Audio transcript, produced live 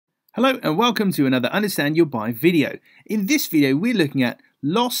Hello and welcome to another Understand Your Buy video. In this video we're looking at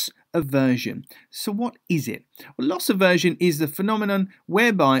loss aversion. So what is it? Well, loss aversion is the phenomenon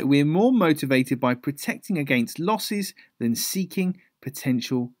whereby we're more motivated by protecting against losses than seeking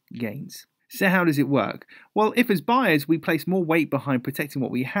potential gains. So how does it work? Well, if as buyers we place more weight behind protecting what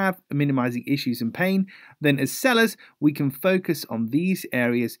we have and minimizing issues and pain, then as sellers we can focus on these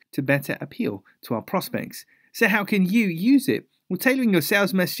areas to better appeal to our prospects. So how can you use it? Well, tailoring your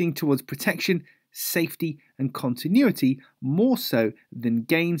sales messaging towards protection, safety and continuity more so than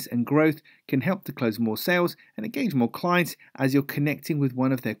gains and growth can help to close more sales and engage more clients as you're connecting with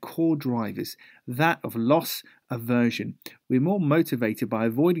one of their core drivers, that of loss aversion. We're more motivated by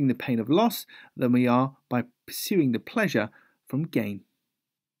avoiding the pain of loss than we are by pursuing the pleasure from gain.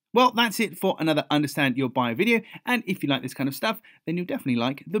 Well, that's it for another Understand Your Buyer video, and if you like this kind of stuff, then you'll definitely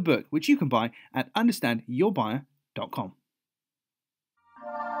like the book, which you can buy at understandyourbuyer.com.